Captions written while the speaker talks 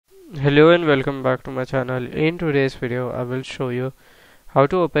Hello and welcome back to my channel. In today's video I will show you how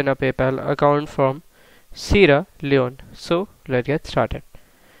to open a PayPal account from Sierra Leone. So let's get started.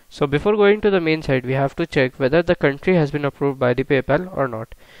 So before going to the main site, we have to check whether the country has been approved by the PayPal or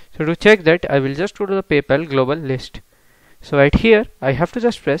not. So to check that, I will just go to the PayPal global list. So right here I have to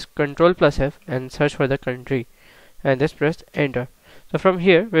just press Ctrl plus F and search for the country and just press enter. So from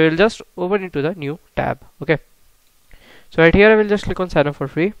here we will just open into the new tab. Okay. So right here I will just click on sign up for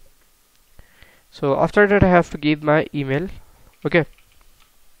free. So after that I have to give my email. Okay,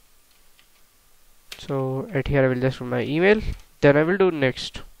 so right here I will just put my email, then I will do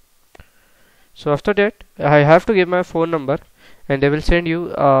next. So after that I have to give my phone number and they will send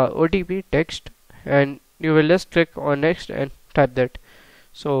you OTP text and you will just click on next and type that.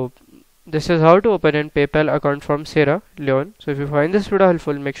 So this is how to open a PayPal account from Sierra Leone. So if you find this video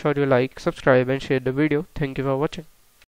helpful, make sure you like, subscribe and share the video. Thank you for watching.